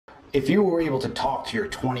If you were able to talk to your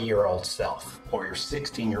 20-year-old self or your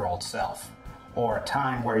 16-year-old self, or a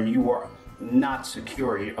time where you were not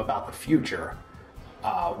secure about the future,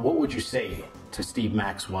 what would you say to Steve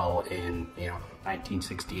Maxwell in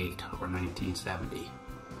 1968 or 1970?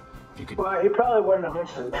 You could... Well, he probably wouldn't have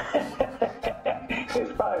listened.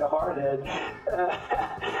 He's probably a hardhead.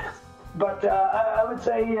 But I would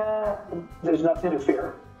say there's nothing to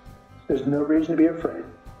fear. There's no reason to be afraid.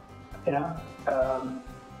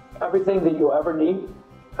 Everything that you'll ever need,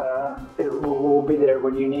 it will be there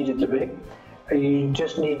when you need it to be. You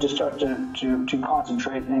just need to start to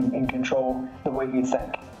concentrate and control the way you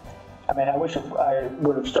think. I mean, I wish I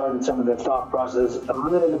would have started some of the thought process a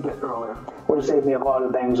little bit earlier. Would have saved me a lot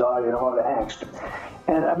of anxiety and a lot of angst.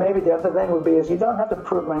 And maybe the other thing would be is you don't have to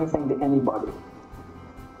prove anything to anybody.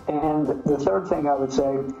 And the third thing I would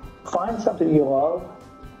say, find something you love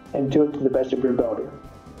and do it to the best of your ability.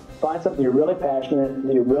 Find something you're really passionate,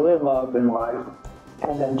 that you really love in life,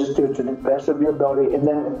 and then just do it to the best of your ability. And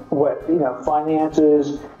then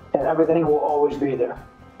finances and everything will always be there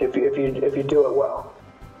if you do it well.